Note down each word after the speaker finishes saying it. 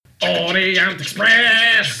Orient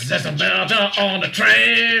Express, there's a murder on the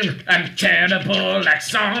train, and Cannibal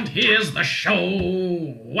Accent, here's the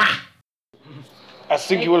show. I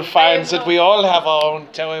think you will find that we all have our own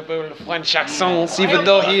terrible French accents, even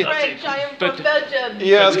though he... French, I am from Belgium.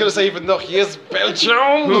 Yeah, I was going to say, even though he is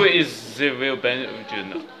Belgian. Who is the real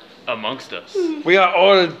Belgian amongst us? We are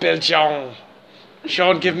all Belgian.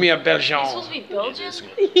 Sean, give me a Belgian. You're supposed to be Belgian?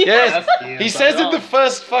 Yes, he says in the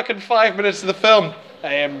first fucking 5 minutes of the film,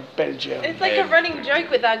 I am Belgian. It's like a running joke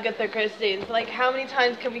with Agatha Christie. It's like, how many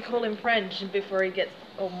times can we call him French before he gets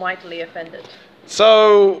almightily offended?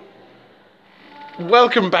 So,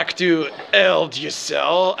 welcome back to El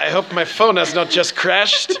Ducel. I hope my phone has not just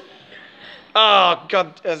crashed. Oh,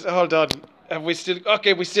 God, hold on. Have we still...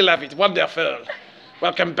 Okay, we still have it. Wonderful.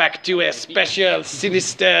 Welcome back to a special,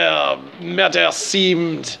 sinister,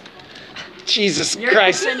 murder-themed... Jesus Christ. Your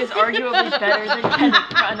accent is arguably better than Kenneth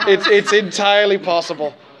Branagh. It's entirely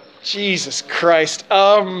possible. Jesus Christ.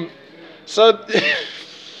 So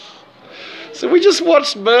we just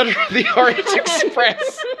watched Murder on the Orient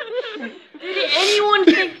Express. Did anyone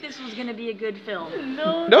think this was gonna be a good film?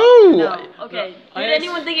 No. No. Okay. Did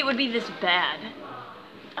anyone think it would be this bad?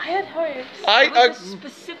 I had hopes. It was a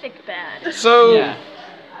specific bad. So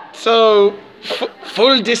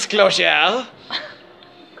full disclosure.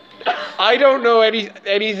 I don't know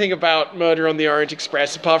anything about Murder on the Orient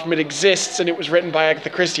Express apart from it exists and it was written by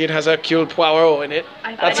Agatha Christie and has Hercule Poirot in it.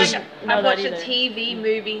 I've watched a TV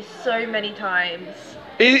movie so many times.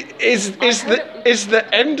 Is the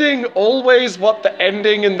ending always what the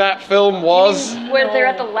ending in that film was? Where they're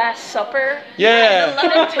at the Last Supper? Yeah.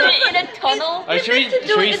 In a tunnel?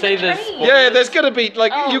 Should we say this? Yeah, there's gonna be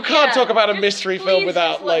you can't talk about a mystery film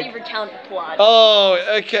without just let me recount the plot. Oh,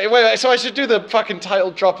 okay. Wait. So I should do the fucking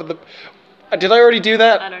title drop of the. Did I already do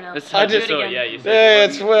that? I don't know. I did. so, yeah, you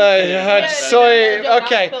said Yeah, it's sorry. Yeah,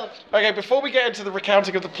 Okay. Before we get into the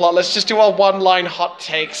recounting of the plot, let's just do our one-line hot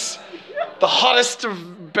takes. The hottest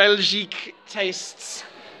of Belgique takes.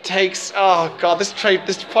 Oh God, this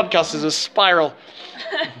podcast is a spiral.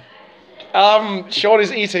 Sean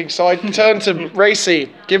is eating, so I turn to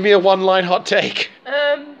Racy. Give me a one-line hot take.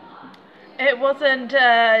 It wasn't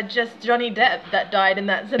just Johnny Depp that died in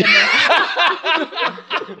that cinema.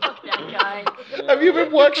 Fuck that guy. Have you been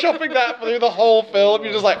workshopping that through the whole film?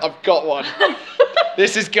 You're just like, I've got one.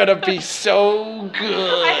 This is gonna be so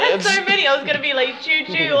good. I had so many. I was gonna be like,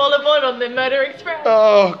 choo-choo, all aboard on the Murder Express.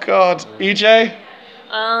 Oh God, EJ.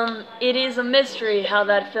 It is a mystery how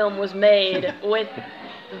that film was made with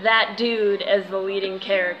that dude as the leading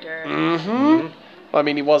character. Mm-hmm. I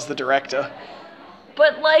mean, he was the director.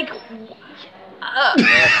 But like,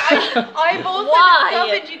 Eyeballs Why? and stuff,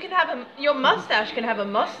 and you can have your mustache can have a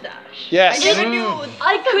mustache. Yes. I never knew it was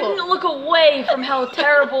I possible. couldn't look away from how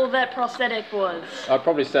terrible that prosthetic was. I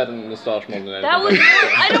probably said in moustache more than anything. That was.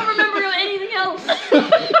 I don't remember anything else.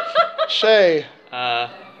 Shay.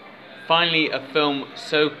 Finally, a film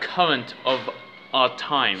so current of our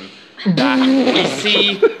time that we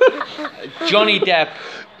see Johnny Depp,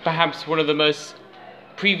 perhaps one of the most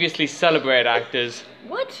previously celebrated actors,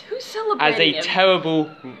 What? Who's as celebrating a him? terrible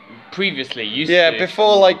previously used Yeah, to.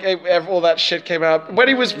 before like all that shit came out. When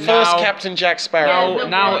he was first Now- Captain Jack Sparrow.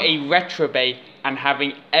 Now a retrobate and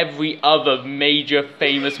having every other major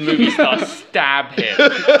famous movie star stab him. I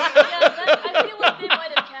feel like they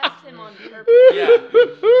might have cast him on purpose. Yeah.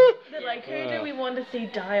 They're like, who do we want to see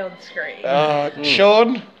die on screen?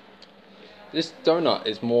 Sean. This donut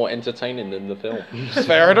is more entertaining than the film.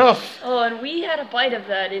 Fair enough. Oh, and we had a bite of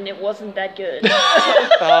that, and it wasn't that good.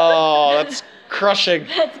 Oh, that's crushing.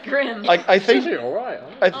 That's grim. I think Alright.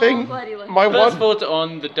 I think glad you liked my First one thought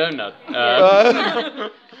on the donut.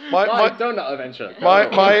 my donut adventure.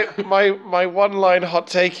 my one line hot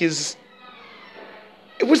take is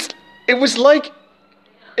it was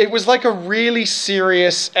like a really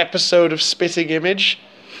serious episode of Spitting Image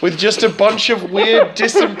with just a bunch of weird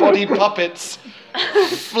disembodied puppets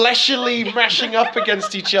fleshily mashing up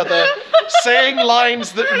against each other, saying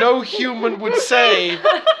lines that no human would say,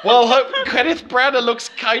 while Kenneth Branagh looks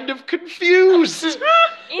kind of confused.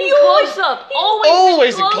 In close up.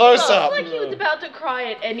 Always in close up. Like he was about to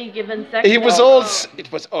cry at any given second. It was all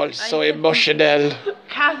so emotional.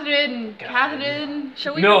 Catherine.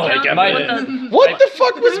 Shall we No, recount my- what the... What the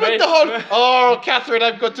fuck was with the whole... Oh, Catherine,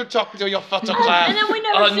 I've got to talk to your photograph. And then we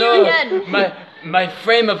never Oh see it no, again. my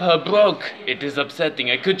frame of her broke. It is upsetting.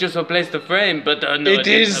 I could just replace the frame, but no. It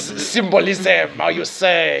is symbolism, how you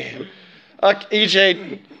say.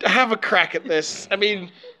 EJ, have a crack at this. I mean,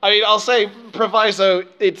 I mean, I'll say proviso.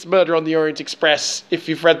 It's Murder on the Orient Express. If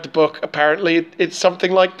you've read the book, apparently it's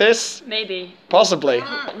something like this. Maybe. Possibly.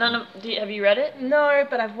 Have you read it? No,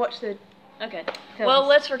 but I've watched the. Okay. Films. Well,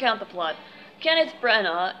 let's recount the plot. Kenneth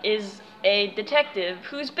Branagh is a detective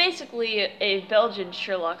who's basically a Belgian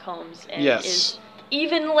Sherlock Holmes and Yes. is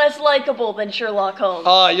even less likable than Sherlock Holmes.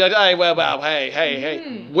 Oh, yeah. Well.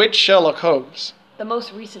 Hey. Which Sherlock Holmes? The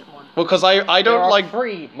most recent one. Well, because I There don't are like.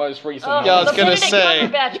 3 most recent Oh, ones. Yeah, I was the gonna Benedict say.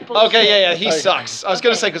 Cumberbatch bullshit. Okay, yeah, he Okay. sucks. I was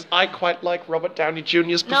gonna Okay. say because I quite like Robert Downey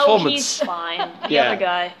Jr.'s No, performance. he's fine. The Yeah. other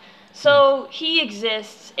guy. So he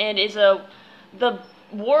exists and is the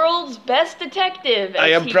world's best detective.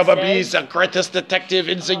 I as am he probably says. the greatest detective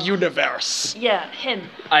in the universe. Yeah, him.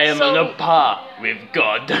 I am So- on a par with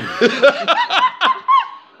God.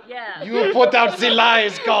 Yeah. You put out the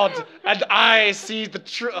lies, God, and I see the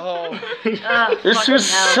truth. Oh. This Fucking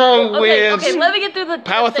is hell. so weird. Okay, let me get through the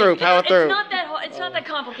Power the thing. through, power through. It's not that it's not that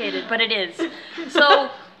complicated, but it is. So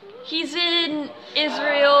he's in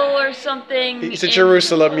Israel or something. He's in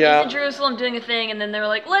Jerusalem, yeah. He's in Jerusalem doing a thing, and then they're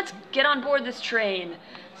like, "Let's get on board this train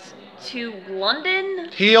to London."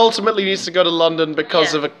 He ultimately needs to go to London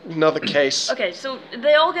because Yeah. of another case. Okay, so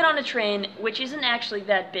they all get on a train, which isn't actually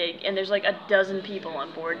that big, and there's like a dozen people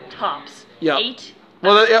on board, tops. Yeah. 8.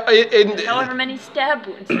 Well, However many stab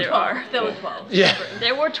wounds there are. There were 12. yeah.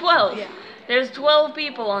 There were 12. Yeah. There's 12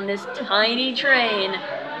 people on this tiny train,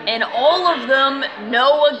 and all of them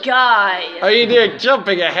know a guy. I mean, you're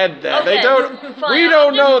jumping ahead there. They Okay, don't. fine, We I'm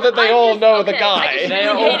don't know just- that they I'm all just- know the okay, I guy. just- They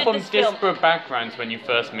are really all hated from this film. disparate backgrounds when you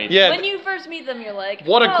first meet them. Yeah. When you first meet them, you're like,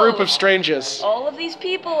 What a group "Oh, of strangers. all of these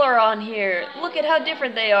people are on here. Look at how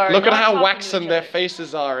different they are. Look at not how talking to waxen each their other."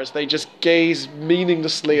 faces are as they just gaze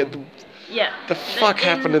meaninglessly at the Yeah. fuck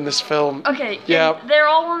happened in this film. Okay, Yeah. and they're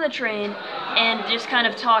all on the train and just kind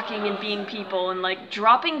of talking and being people and like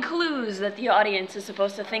dropping clues that the audience is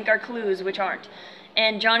supposed to think are clues, which aren't.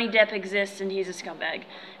 And Johnny Depp exists and he's a scumbag.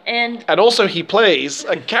 And And also, he plays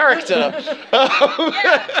a character.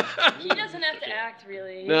 he doesn't have to act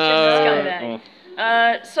really. He's No. just a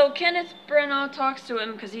scumbag. So Kenneth Branagh talks to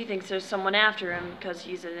him because he thinks there's someone after him because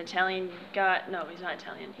he's an Italian guy. No, he's not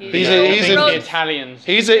Italian. He's I a- think he's the a- Italians.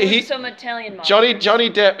 He's some Italian mob. Johnny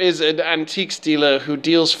Depp is an antiques dealer who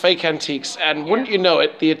deals fake antiques, and wouldn't you know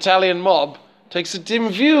it, the Italian mob takes a dim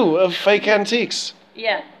view of fake antiques.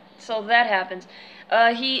 Yeah, so that happens.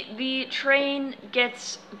 The train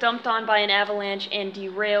gets dumped on by an avalanche and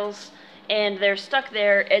derails, and they're stuck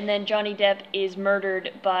there. And then Johnny Depp is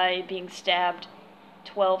murdered by being stabbed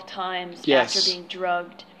 12 times Yes. after being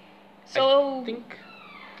drugged. So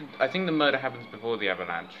I think the murder happens before the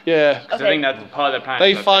avalanche. Yeah. Because Okay. I think that's part of the plan.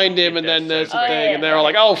 They so find they him, get and there then there's so a Oh, thing, yeah, and they're all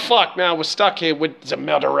okay. like, "Oh fuck! Now we're stuck here with the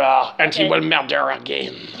murderer, and he Okay. will murder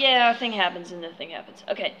again." yeah, a thing happens and the thing happens.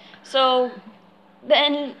 Okay, so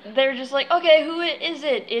then they're just like, okay, who is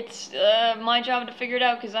it? It's my job to figure it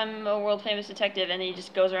out because I'm a world famous detective. And he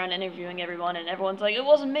just goes around interviewing everyone, and everyone's like, it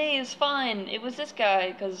wasn't me, it's fine. It was this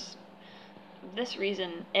guy because this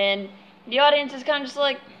reason. And the audience is kind of just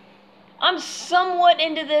like, I'm somewhat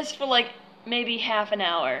into this for like maybe half an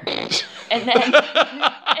hour. And then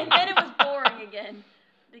it was boring again.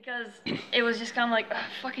 Because it was just kind of like, ugh,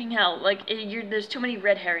 fucking hell. Like, there's too many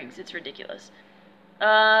red herrings. It's ridiculous.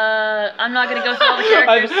 I'm not gonna go through all the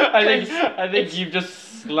characters. I think you've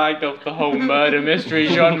just slagged off the whole murder mystery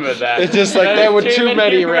genre there. It's just like there were too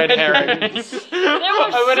many red herrings. There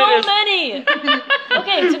were so many!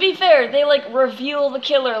 Okay, to be fair, they like reveal the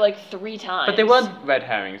killer like 3 times. But they weren't red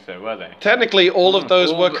herrings though, were they? Technically, all of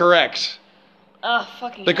those All were the- correct Ugh,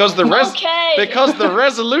 fucking because hell. the Okay! because the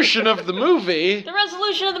resolution of the movie. The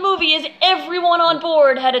resolution of the movie is everyone on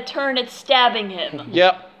board had a turn at stabbing him.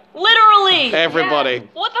 Yep, Literally! everybody.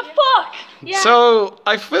 What the fuck? Yeah. So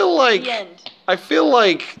I feel like The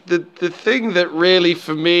end. the thing that really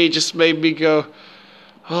for me just made me go,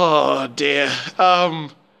 oh dear.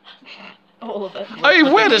 All of it. I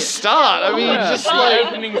mean, where to start? I mean, just The like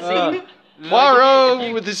opening scene.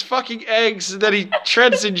 Poirot with his fucking eggs, and then he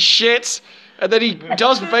treads in shit, and then he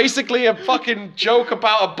does basically a fucking joke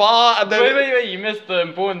about a bar, and then Wait, you missed the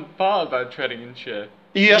important part about treading in shit.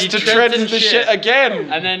 he has He to treads tread in in the shit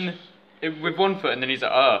again. And then with one foot, and then he's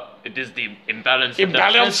like, oh, it is the imbalance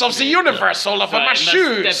Imbalance of the universe all over So I my must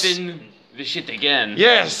shoes. Step in the shit again.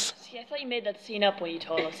 Yes. See, I thought you made that scene up when you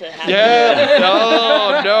told us it happened.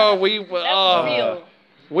 Yeah. No, we That was real.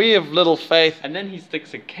 we have little faith And then he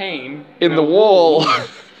sticks a cane in the wall.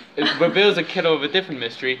 It reveals a killer of a different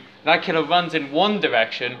mystery. That killer runs in one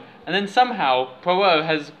direction, and then somehow Poirot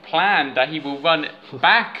has planned that he will run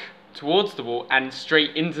back towards the wall and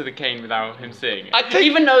straight into the cane without him seeing it. I think-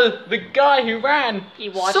 Even though the guy who ran He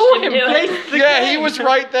watched saw him him do it. place the Yeah, cane. he was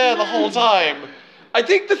right there the whole time. I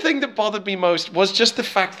think the thing that bothered me most was just the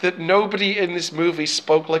fact that nobody in this movie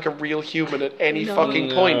spoke like a real human at any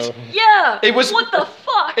fucking point. Yeah. It was- What the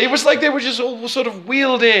fuck? It was like they were just all sort of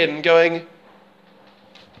wheeled in, going,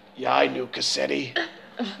 "Yeah, I knew Cassetti,"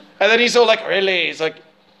 and then he's all like, "Really?" He's like,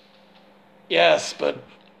 "Yes, but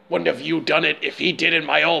wouldn't have you done it if he did in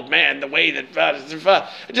my old man the way that?"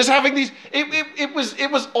 Just having these, it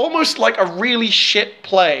was almost like a really shit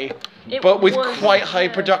play, It but with was, quite high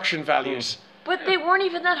yeah. production values. But they weren't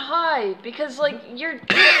even that high because, like, you're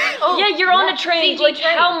Oh, you're on yeah, a train. CG Like,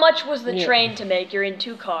 train. how much was the train to make? You're in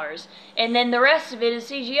 2 cars, and then the rest of it is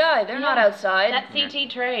CGI. They're not Yeah. outside. That CT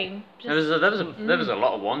train. There was a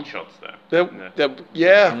lot of one shots there.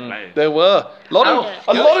 Yeah, there were a lot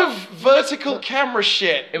Oh. of vertical camera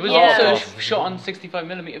shit. It was Yeah. also shot on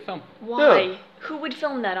 65mm film. Why? Who would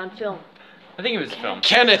film that on film? I think it was film.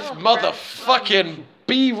 Kenneth motherfucking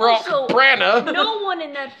B-Rock Also, Branagh. No one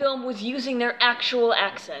in that film was using their actual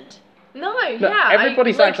accent. No, No, yeah.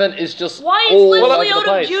 everybody's like, accent is just Why is all Leslie over the Odom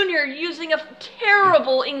place. Jr. using a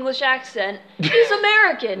terrible English accent? He's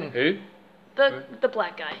American. Who? The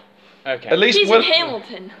black guy. Okay. At least He's Will- in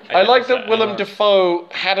Hamilton. I like that I Willem know. Dafoe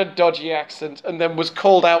had a dodgy accent and then was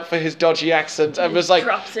called out for his dodgy accent and was like,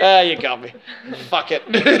 Drops it. "Ah, you got me. Fuck it."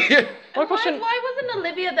 My question. Why wasn't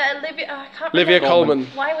Olivia there? I can't Olivia remember. Colman.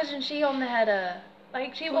 Why wasn't she on the header?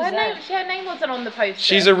 Like her that? name wasn't on the poster.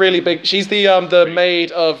 She's a really big. She's the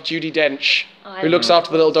maid of Judi Dench, who looks after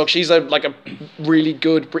the little dog. She's a really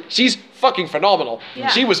good. She's fucking phenomenal. Yeah.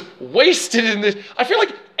 She was wasted in this. I feel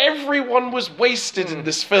like everyone was wasted in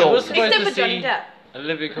this I film. was surprised Except to for Johnny see Depp.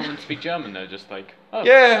 Olivia Colman speak German though, just like, oh,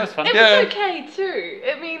 Yeah. that's fun. It Yeah. was okay too.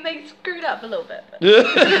 I mean, they screwed up a little bit.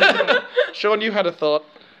 But Sean, you had a thought.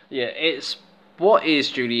 Yeah, it's what is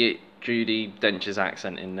Judi Dench's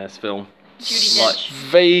accent in this film? Judi Like, Dench.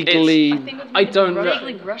 Vaguely, I think it was I don't know.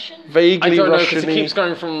 Vaguely Russian? vaguely I don't know because it Russian-y. keeps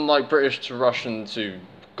going from like British to Russian to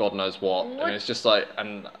God knows what, What? and it's just like,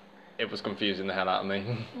 and it was confusing the hell out of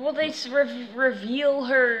me. Well, they reveal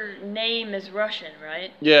her name as Russian,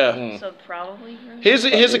 right? Yeah. So probably Russian.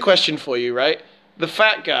 Here's a question for you, right? The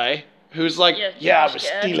fat guy who's like, Yeah, yeah, I Josh was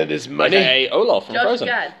Gad. stealing his money. Hey, Olaf from Josh Frozen.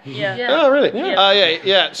 Gad. Yeah. Oh, really? Yeah.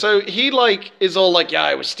 Yeah. So he is all like, yeah,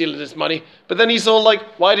 I was stealing his money. But then he's all like,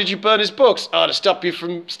 why did you burn his books? Oh, to stop you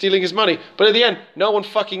from stealing his money. But at the end, no one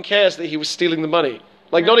fucking cares that he was stealing the money.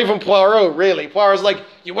 Like, not even Poirot, really. Poirot's like,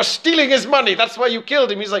 you were stealing his money. That's why you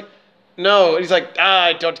killed him. He's like, no. And he's like,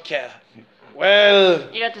 I don't care.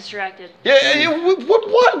 Well, You got distracted. why Yeah, even burn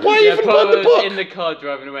Poirot the was book? in the car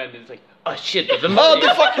driving away and it's like, oh shit, there's a Oh, money.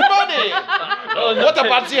 the fucking money! Oh, what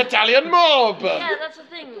about the Italian mob? Yeah, that's the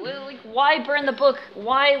thing. Like, why burn the book?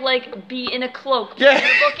 Why, like, be in a cloak? Yeah. Burn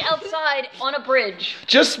the book outside on a bridge.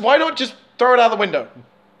 Why not just throw it out the window?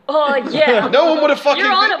 Oh, yeah. No one would have fucking.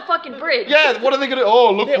 You're on a fucking bridge. Yeah, what are they gonna?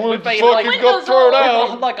 Oh, look, Yeah, we with a, fucking like, got windows thrown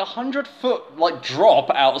all- out. Like 100-foot like drop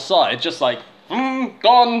outside, just like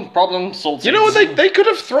gone, problem solved. You know what? They could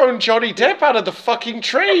have thrown Johnny Depp out of the fucking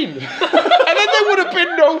train, and then there would have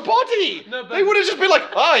been no body. No, but- They would have just been like,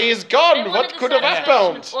 ah, he's They gone. wanted What the could have satisfaction-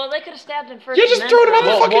 happened? Well, they could have stabbed him first. Yeah, just and throw then him out the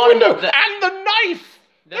Well, fucking one- window the- and the knife.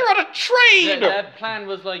 They're on a train. Their plan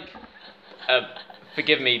was like,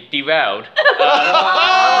 forgive me, derailed.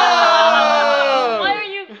 Why are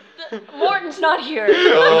you? Morton's not here.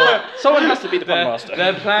 Someone has to be the pun master.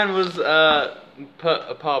 Their plan was put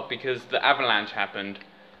apart because the avalanche happened,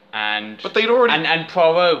 and But they'd already- and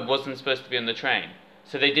Poirot wasn't supposed to be on the train,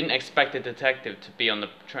 so they didn't expect a detective to be on the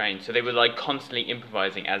train. So they were like constantly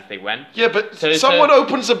improvising as they went. Yeah, but So- someone so-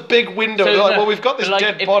 opens a big window. They're like, well, we've got this like,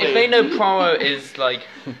 dead if, body. If they know Poirot is like,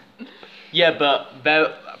 yeah, but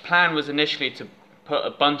their plan was initially to put a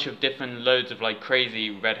bunch of different loads of like crazy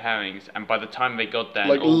red herrings, and by the time they got there,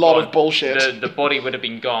 Like, all lot gone, of bullshit. The body would have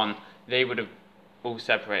been gone. They would have all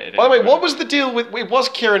separated. By the way, it. what was the deal with? It was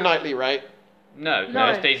Keira Knightley, right? No, No.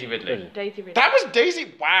 it's Daisy Ridley. Daisy Ridley. That was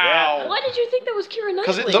Daisy. Wow. Why did you think that was Keira Knightley?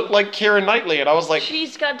 Because it looked like Keira Knightley, and I was like,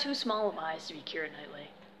 She's got too small of eyes to be Keira Knightley.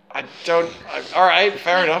 all right,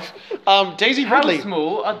 fair enough. Daisy How Ridley.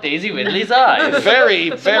 small are Daisy Ridley's eyes? Very,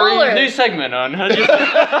 Smaller. very. New segment on.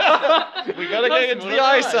 We gotta get into the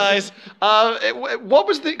eye size. What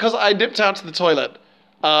was the? Because I nipped out to the toilet,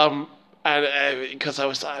 and because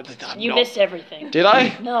I'm You not- missed everything. Did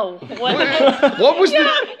I? No. What? What was Yeah,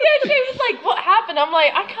 she was like, what happened? I'm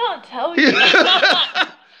like, I can't tell you.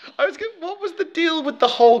 What was the deal with the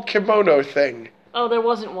whole kimono thing? Oh, there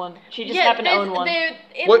wasn't one. She just happened to own one.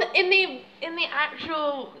 In What- the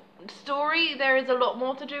actual story, there is a lot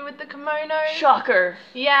more to do with the kimono. Shocker.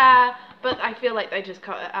 Yeah, but I feel like they just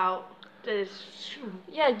cut it out.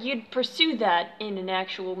 Yeah, you'd pursue that in an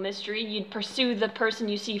actual mystery. You'd pursue the person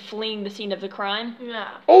you see fleeing the scene of the crime. Yeah.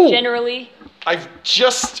 Oh, Generally. I've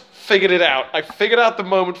just figured it out. I figured out the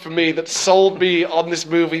moment for me that sold me on this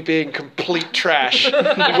movie being complete trash.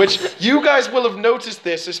 Which you guys will have noticed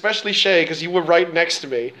this, especially Shay, because you were right next to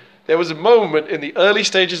me. There was a moment in the early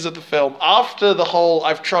stages of the film, after the whole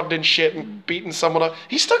I've trodden in shit and beaten someone up,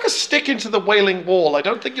 he stuck a stick into the Wailing Wall. I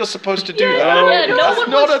don't think you're supposed to do that. Yeah, no That's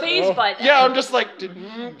one not was a- fazed by that. Yeah, I'm just like,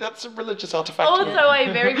 that's a religious artifact. Also,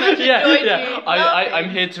 I very much enjoyed you. I'm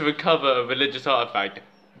here to recover a religious artifact.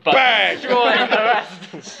 But Bang! destroy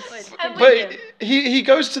the rest. I'm with But you. he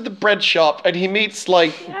goes to the bread shop and he meets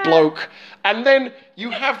like bloke, and then you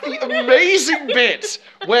have the amazing bit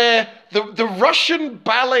where the Russian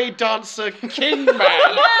ballet dancer King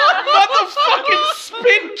Man motherfucking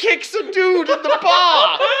spin kicks a dude in the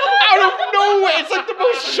bar out of nowhere. It's like the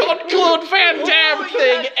most Jean-Claude Van Damme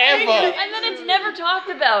thing ever. And then it's never talked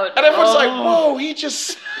about. And everyone's like, whoa,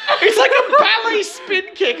 it's like a ballet spin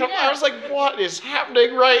kick. I was like, what is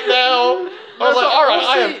happening right now? I was like, all right,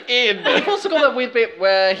 I am in. You've also got that weird bit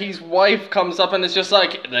where his wife comes up and it's just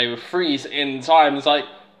like, they freeze in time. It's like,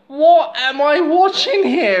 what am I watching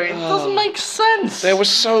here? It doesn't make sense. There were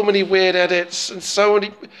so many weird edits and so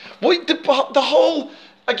many. Well, the whole.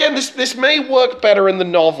 Again, this may work better in the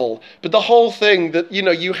novel, but the whole thing that,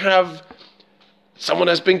 you have. Someone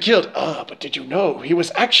has been killed. But did you know he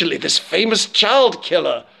was actually this famous child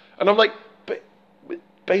killer? And I'm like,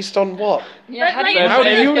 based on what? Yeah, how do you How do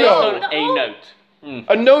you Based know? on a note.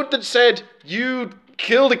 A note that said, you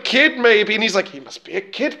killed a kid maybe, and he's like, he must be a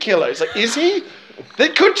kid killer. It's like, is he? They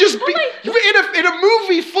could just be in a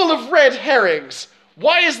movie full of red herrings.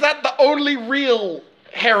 Why is that the only real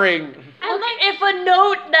herring? Look, if a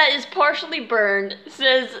note that is partially burned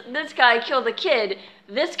says this guy killed a kid,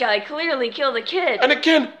 this guy clearly killed a kid. And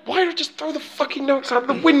again, why not just throw the fucking notes out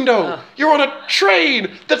the window? You're on a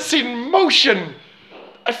train that's in motion.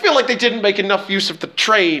 I feel like they didn't make enough use of the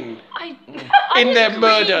train I in their agree.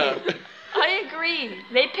 murder. I agree.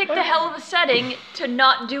 They picked a hell of a setting to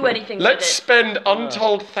not do anything Let's with it. spend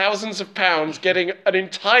untold thousands of pounds getting an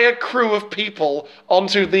entire crew of people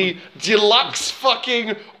onto the deluxe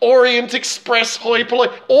fucking Orient Express hoi polloi,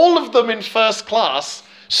 all of them in first class,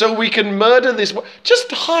 so we can murder this. Just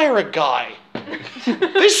hire a guy.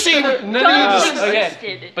 This seemed Guns needs.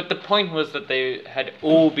 existed. But the point was that they had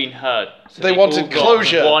all been hurt. So They wanted all got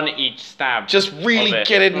closure. One each stab. Just of really it.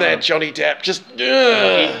 get in there, Johnny Depp. Just Each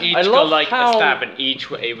I got love like how- a stab, and each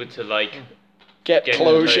were able to like get get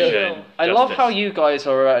closure. and I love justice. how you guys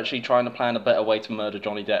are actually trying to plan a better way to murder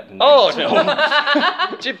Johnny Depp. Than Oh, this film.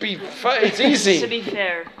 it's To easy. be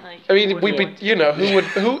fair, like, I mean, we'd be,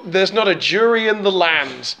 who? There's not a jury in the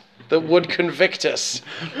land that would convict us.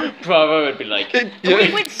 Bravo would be like, we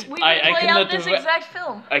would I play out cannot this re- exact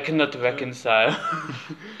film. I cannot reconcile.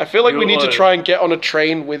 I feel like we need to You're- try and get on a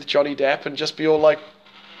train with Johnny Depp and just be all like,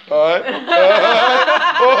 alright.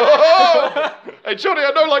 Hey Johnny,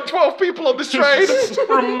 I know like 12 people on this train.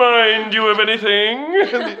 Remind you of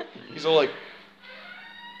anything? He's all like,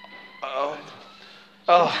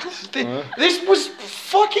 this was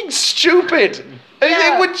fucking stupid.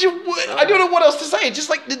 I don't know what else to say. It's just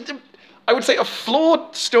like, I would say a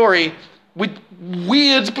flawed story with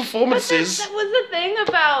weird performances. That was the thing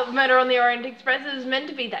about Murder on the Orient Express. It was meant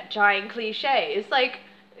to be that giant cliche. It's like,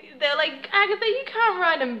 they're like, Agatha, you can't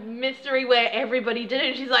write a mystery where everybody did it.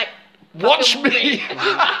 And she's like, Watch "Fucking me.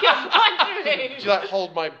 Watch me. She's like,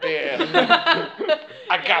 hold my beer.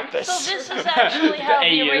 I got this. So this is actually how the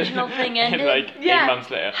Alien. original thing ended. like Yeah. 8 months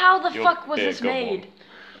later. How the your fuck was beer this got made? warm.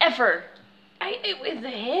 Ever. It was a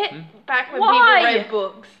hit back when Why? people read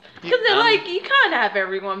books. Because they're like, you can't have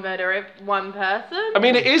everyone murder one person. I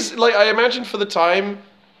mean, it is like, I imagine for the time,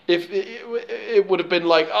 if it would have been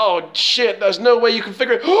like, oh shit, there's no way you can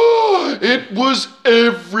figure it. Oh, it was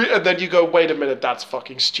and then you go, wait a minute, that's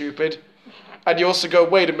fucking stupid. And you also go,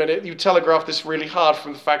 wait a minute, you telegraph this really hard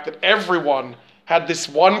from the fact that everyone had this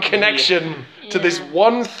one connection to this Yeah.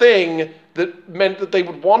 one thing that meant that they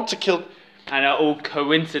would want to kill. And are all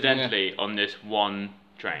coincidentally on this one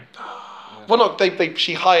train. Well, no,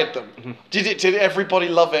 she hired them. Did everybody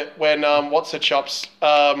love it when what's her chops?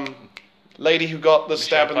 Lady who got the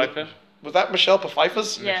stab in the, Pfeiffer? was that Michelle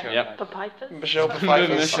Pfeiffer's? Yeah. Yep. Papyrus? Michelle Pfeiffer's.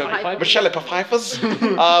 Michelle Michelle Pfeiffer's.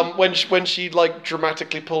 when she like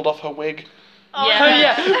dramatically pulled off her wig. Oh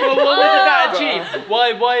yeah. Well, what did that achieve?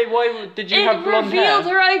 Why did you It have blonde revealed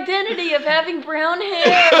hair? her identity of having brown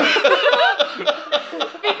hair.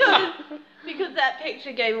 Because Because that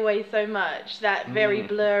picture gave away so much. That very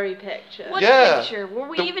blurry picture. What Yeah. picture? Were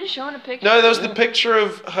we The- even shown a picture? No, there was the picture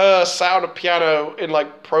of her sat on a piano in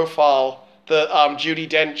like profile that Judy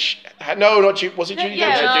Dench had. No, not Judy. Was it Judy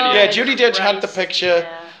Yeah, Dench? Judy Yeah, Dench. Judy Dench had the Christ, picture.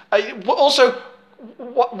 yeah. Also,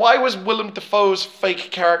 why was Willem Dafoe's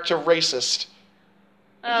fake character racist?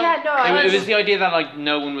 Yeah, no, It was the idea that like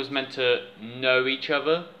no one was meant to know each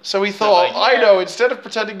other. So he thought, like- I know, instead of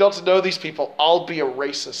pretending not to know these people, I'll be a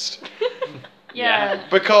racist. Yeah.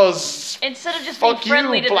 Because Instead of just being fuck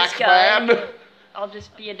friendly you, to black this guy, man. I'll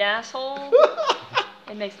just be an asshole.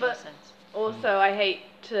 It makes no But- sense. Also, I hate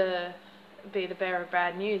to be the bearer of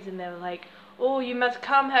bad news, and they were like, "Oh, you must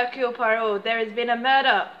come, Hercule Poirot. There has been a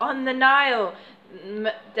murder on the Nile.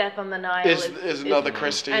 Death on the Nile is another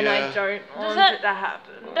Christie, and yeah. I don't want that- it to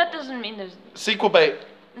happen." That doesn't mean there's Sequel bait.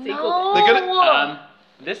 Sequel. They're gonna-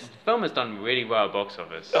 This film has done really well at box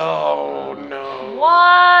office. Oh no.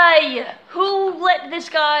 Why? Who let this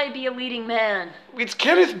guy be a leading man? It's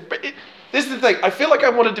Kenneth. This is the thing. I feel like I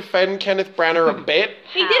want to defend Kenneth Branagh a bit.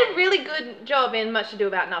 He did a really good job in Much Ado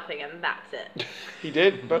About Nothing, and that's it. He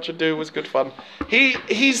did. Much Ado was good fun.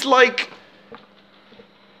 He's like.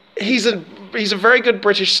 He's a very good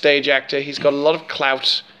British stage actor. He's got a lot of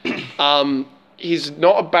clout. He's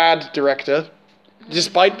not a bad director.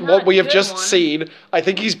 Despite Not what we a have good just one. seen, I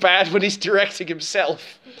think he's bad when he's directing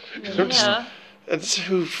himself. Yeah. It's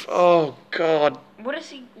oh god. What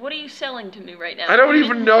are you selling to me right now? I don't You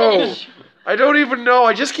even didn't know. finish. I don't even know.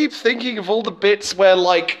 I just keep thinking of all the bits where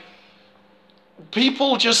like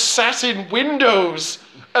people just sat in windows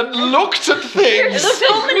and looked at things.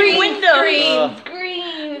 So many windows.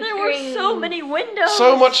 Screens. There were so many windows.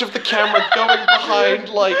 So much of the camera going behind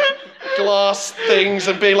like glass things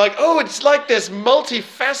and being like, oh, it's like there's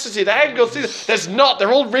multifaceted angles. There's not.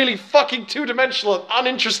 They're all really fucking two-dimensional and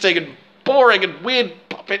uninteresting and boring and weird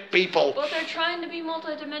puppet people. But they're trying to be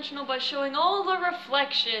multidimensional by showing all the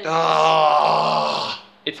reflections. Ah.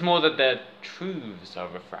 It's more that their truths are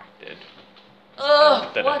refracted.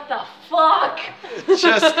 Ugh, Dunno. what the fuck?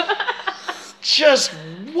 just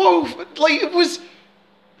woeful. Like it was.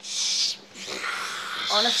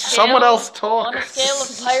 On a scale, Someone else talk. On a scale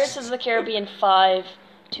of Pirates of the Caribbean 5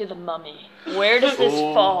 to The Mummy, where does this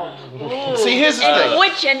fall? See, here's the And thing.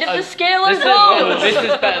 which end of the scale are This those?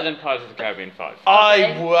 is better than Pirates of the Caribbean 5.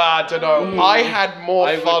 I don't know. I had more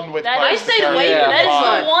I would- fun with That Pirates is- of the I stayed awake Caribbean for That is this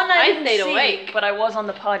five. the one I I didn't stayed see, awake. but I was on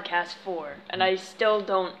the podcast for, and I still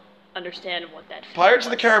don't understand what that. Pirates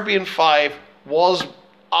of the was. Caribbean 5 was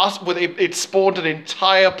us with it spawned an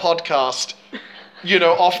entire podcast, you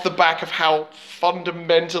know, off the back of how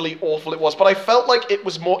fundamentally awful it was. But I felt like it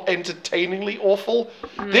was more entertainingly awful.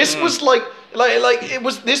 This was like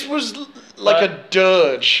this was like a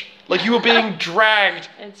dirge. Like you were being dragged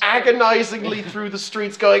It's true. agonizingly through the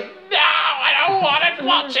streets going, no, I don't want to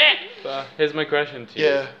watch it. Here's my question to you.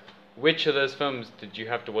 Yeah. Which of those films did you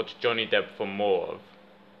have to watch Johnny Depp for more of?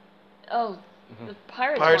 Oh, the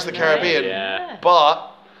Pirates. Pirates of one, the right? Caribbean. Yeah.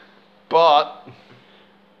 But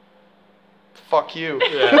fuck you.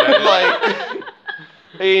 Yeah.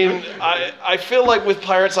 Like, I mean, I feel like with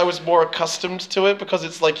Pirates I was more accustomed to it because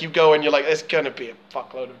it's like you go and you're like, there's gonna be a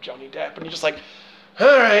fuckload of Johnny Depp, and you're just like,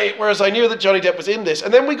 all right. Whereas I knew that Johnny Depp was in this,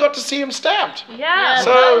 and then we got to see him stabbed. Yeah. Yeah,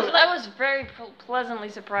 So- I was very pleasantly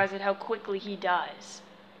surprised at how quickly he dies.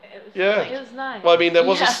 Yeah. It was nice. Well, I mean, there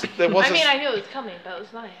was Yeah. there was I mean, a I knew it was coming, but it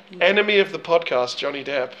was nice. enemy of the podcast, Johnny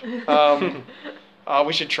Depp.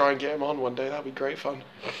 We should try and get him on one day. That'd be great fun.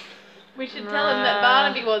 We should tell him that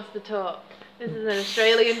Barnaby wants to talk. This is an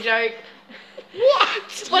Australian joke.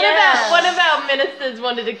 What? One of our ministers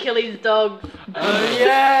wanted to kill his dogs. Oh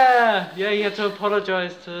yeah, you had to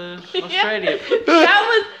apologise to Australia.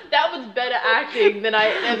 That was better acting than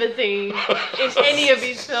I've ever seen in any of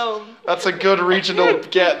his films. That's a good regional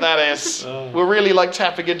get, that is. We're really like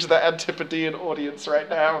tapping into the Antipodean audience right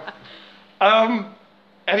now.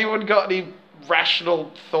 Anyone got any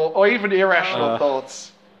rational thought or even irrational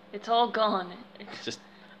thoughts? It's all gone. Just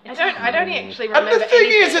I don't actually And remember the thing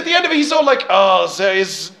anything. is, at the end of it, he's all like, oh, there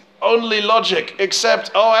is only logic, except,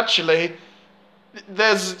 oh, actually,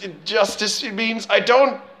 there's justice. It means I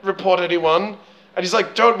don't report anyone. And he's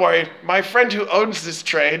like, don't worry, my friend who owns this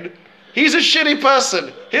train, he's a shitty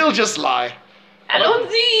person. He'll just lie.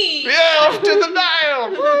 Alonzi! Yeah, off to the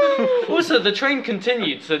Nile. Also, the train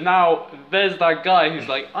continued, so now there's that guy who's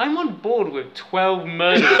like, I'm on board with 12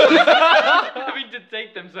 murders. Having to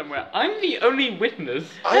take them somewhere. I'm the only witness.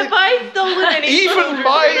 Have I stolen any Even children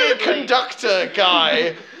my recently? conductor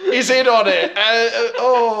guy is in on it. I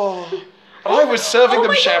was serving Oh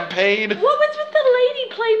them my God. champagne. What was with the lady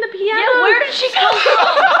playing the piano? Yeah, where did she come from?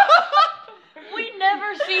 We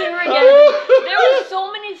never see her again.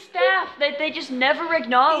 never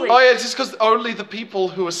acknowledged. Oh yeah, it's just because only the people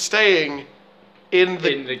who are staying in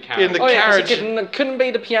the carriage. Oh, yeah, 'cause carriage. it couldn't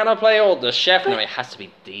be the piano player or the chef. No, it has to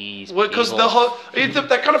be these Well, because people. the whole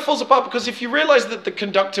that kind of falls apart because if you realize that the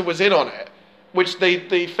conductor was in on it, which they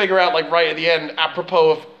figure out like right at the end, apropos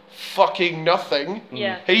of fucking nothing.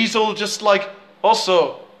 Yeah. He's all just like,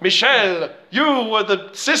 also, Michelle, you were the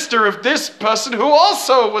sister of this person who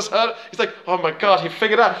also was hurt. He's like, oh my god, he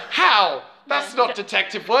figured out how. That's not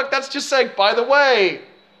detective work. That's just saying, by the way,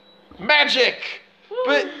 magic.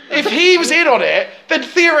 But if he was in on it, then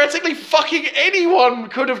theoretically fucking anyone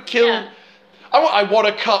could have killed. Yeah. I want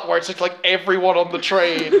a cut where it's like everyone on the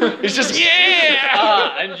train. It's just,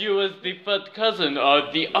 yeah! And you was the third cousin or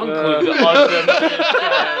the uncle of the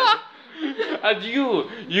and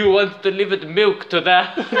you once delivered milk to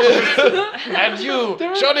that. And you,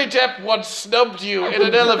 Johnny Depp once snubbed you in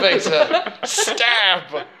an elevator.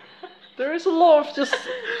 Stab! There is a lot of just,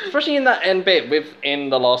 especially in that end bit within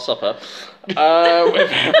The Last Supper, with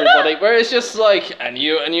everybody, where it's just like, and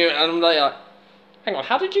I'm like, hang on,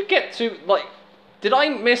 how did you get to, like, did I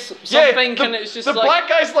miss something? And it's just the like, black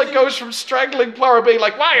guy's like goes from strangling Poirot being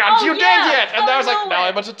like, why aren't Oh, you yeah, dead yet? And out now of it's like, now nowhere.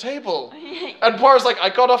 I'm at a table. And Poirot's like, I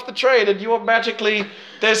got off the train and you are magically,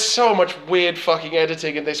 there's so much weird fucking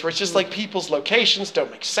editing in this where it's just like people's locations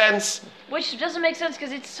don't make sense. Which doesn't make sense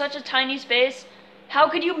because it's such a tiny space. How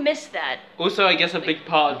could you miss that? Also, I guess a big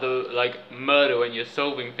part of the murder when you're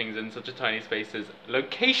solving things in such a tiny space is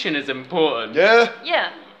location is important. Yeah?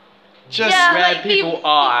 Yeah. Just Yeah. Where Like, people he-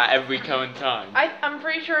 are at every current time. I'm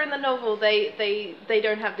pretty sure in the novel they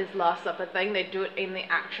don't have this Last Supper thing. They do it in the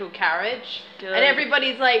actual carriage, Good. and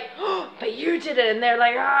everybody's like, oh, "But you did it," and they're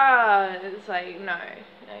like, "Ah!" It's like, no.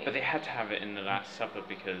 But they had to have it in the Last Supper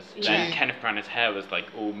because Yeah. then Kenneth Branagh's hair was like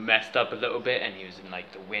all messed up a little bit, and he was in like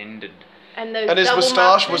the wind and. And those And his double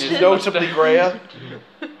moustache was mustaches. notably grayer.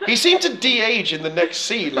 He seemed to de-age in the next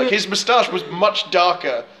scene. Like his moustache was much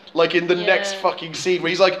darker. Like in the next Yeah. fucking scene where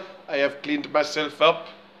he's like, I have cleaned myself up.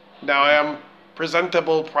 Now I am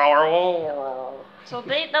presentable, Poirot. So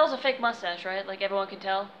that was a fake mustache, right? Like everyone can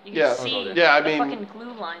tell. You can Yeah. see Yeah, I the mean, fucking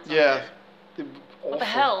glue lines. on Yeah. there. What Awful. the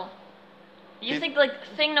hell? You It- think like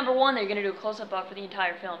thing number one they're gonna do a close-up of for the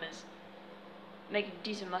entire film is make a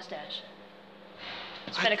decent mustache.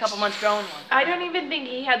 Spend a couple months growing one. I don't even think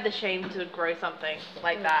he had the shame to grow something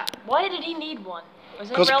like that. Why did he need one? Was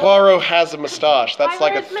it Because relevant? Poirot has a moustache. That's Why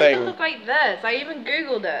like a was it meant to thing. look like this? I even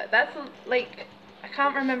googled it. That's like, I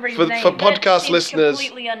can't remember his For name. podcast Seems listeners,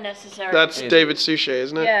 completely unnecessary. that's David Suchet,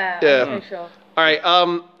 isn't it? Yeah. Yeah. I'm pretty sure. All right.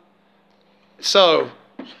 So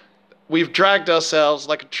we've dragged ourselves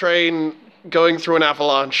like a train going through an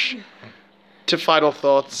avalanche to final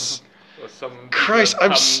thoughts. Or some people Christ,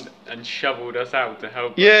 have I'm come and shoveled us out to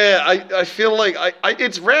help. Yeah, I feel like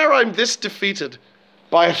it's rare I'm this defeated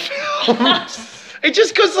by a film. It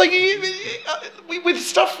just goes like with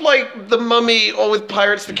stuff like The Mummy or with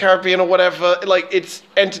Pirates of the Caribbean or whatever, like it's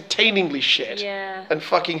entertainingly shit Yeah. and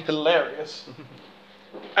fucking hilarious.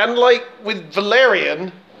 And like with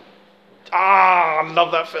Valerian, I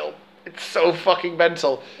love that film. It's so fucking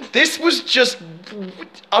mental. This was just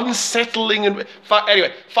unsettling and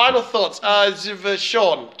anyway. Final thoughts.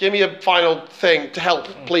 Sean, give me a final thing to help,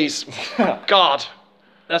 please. God.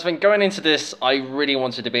 That's been going into this. I really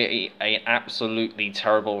wanted to be an absolutely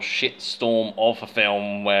terrible shitstorm of a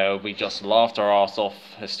film where we just laughed our ass off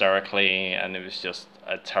hysterically, and it was just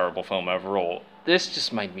a terrible film overall. This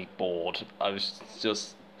just made me bored. I was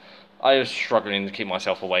struggling to keep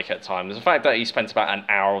myself awake at times. The fact that he spent about an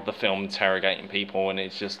hour of the film interrogating people, and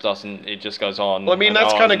it just goes on. Well, I mean, and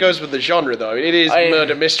that's on. kind of goes with the genre, though. It is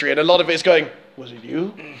murder mystery, and a lot of it is going, was it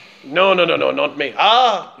you? No, not me.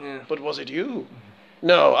 But was it you?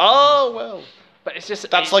 No. Oh, well. But it's just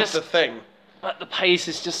That's it's like just, the thing. But the pace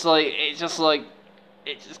is just like it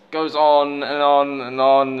just goes on and on and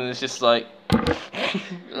on, and it's just like.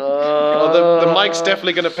 Well, the mic's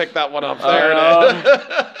definitely going to pick that one up there.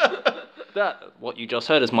 That what you just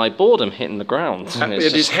heard is my boredom hitting the ground. And it's It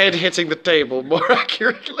is just- head hitting the table, more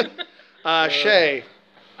accurately. Shay.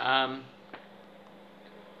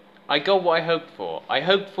 I got what I hoped for. I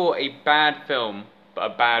hoped for a bad film, but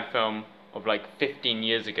a bad film of like 15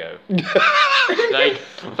 years ago. Like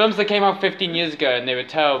films that came out 15 years ago and they were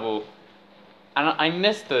terrible. And I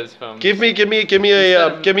missed those films. Give me Instead of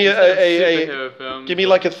superhero films. give me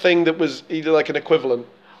like a thing that was either like an equivalent.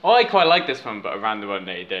 Oh, I quite like this film, but Around the World in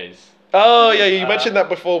 80 Days. Oh yeah, you mentioned that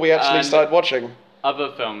before we actually and- started watching.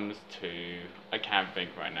 Other films too. I can't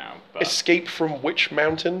think right now, but Escape from Witch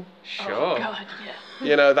Mountain. sure. Oh God, yeah.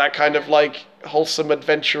 You know, that kind of like wholesome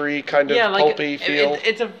adventure-y kind of pulpy feel.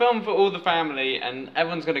 It's a film for all the family, and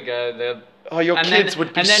everyone's gonna go. Oh, your And kids then-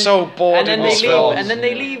 would be and then- so bored and then in they this leave, film. and then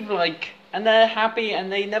they leave and they're happy,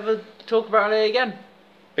 and they never talk about it again.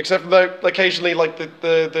 Except for the, occasionally, like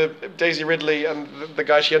the Daisy Ridley and the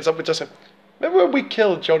guy she ends up with just saying, "Remember when we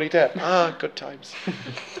killed Johnny Depp?" Ah, good times.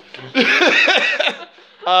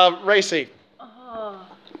 Racy. Oh,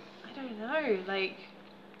 I don't know. Like,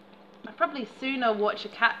 I'd probably sooner watch a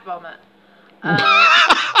cat vomit.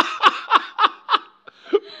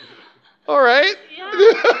 All right. Yeah.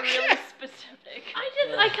 Really specific.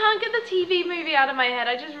 I can't get the TV movie out of my head.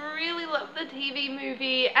 I just really love the TV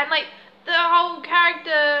movie, and like the whole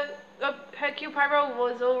character of Hercule Poirot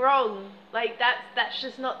was all wrong. Like that's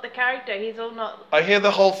just not the character. He's all not. I hear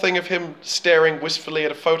the whole thing of him staring wistfully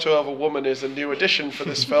at a photo of a woman is a new addition for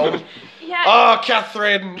this film. Yeah. Oh,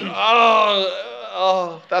 Catherine.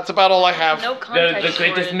 Oh, that's about all I have. No context The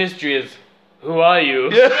greatest for it. mystery is, who are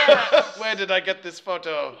you? Yeah. Where did I get this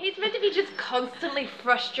photo? He's meant to be just constantly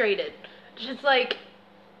frustrated. Just like,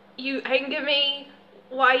 you anger me.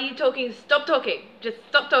 Why are you talking? Stop talking. Just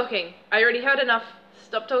stop talking. I already heard enough.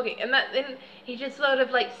 Stop talking. And then he just sort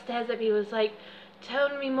of like stares at me. He was like,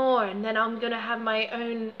 tell me more, and then I'm gonna have my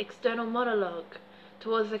own external monologue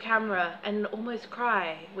towards the camera and almost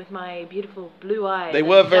cry with my beautiful blue eyes. They and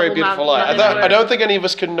were very double beautiful mouth eyes. mouth. I don't think any of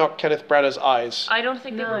us can knock Kenneth Branagh's eyes. I don't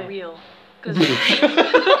think they No. were real. Because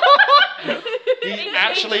He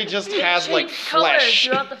actually just has like color flesh.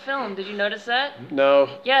 throughout the film. Did you notice that? No.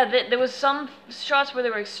 Yeah, there was some shots where they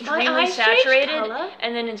were extremely eyes changed saturated, colour.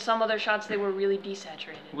 and then in some other shots they were really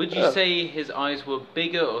desaturated. Would you say his eyes were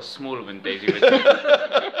bigger or smaller than Daisy Ridley?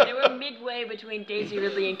 They were midway between Daisy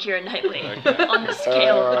Ridley and Keira Knightley on the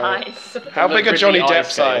scale of Alright. eyes. How The big are Ridley Johnny eye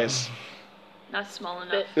Depp's scale. eyes? Not small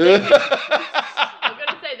enough. I'm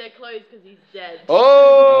gonna say they're closed because he's dead.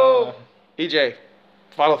 Oh! EJ,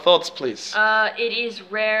 final thoughts, please. It is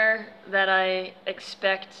rare that I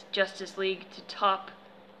expect Justice League to top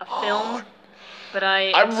a film, but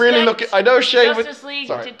I'm really looking. I know Shay would. Justice League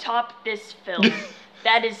Sorry. to top this film.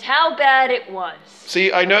 That is how bad it was.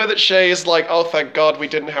 See, I know that Shay is like, oh, thank God we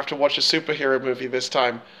didn't have to watch a superhero movie this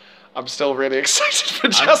time. I'm still really excited for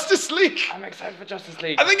Justice League. I'm excited for Justice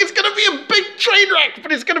League. I think it's gonna be a big train wreck,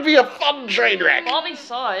 but it's gonna be a fun train wreck. Bobby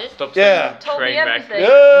saw it. Stop Yeah. saying Told me train wreck. everything.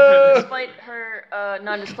 Yeah. Despite her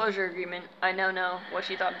non-disclosure agreement, I now know what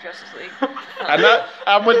she thought of Justice League.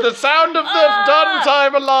 And with the sound of the done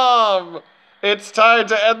time alarm, it's time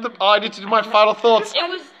to end the. Oh, I need to do my final thoughts. It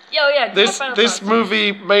was. Oh yeah. This final this thoughts.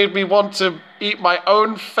 movie made me want to eat my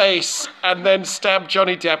own face and then stab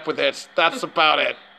Johnny Depp with it. That's about it.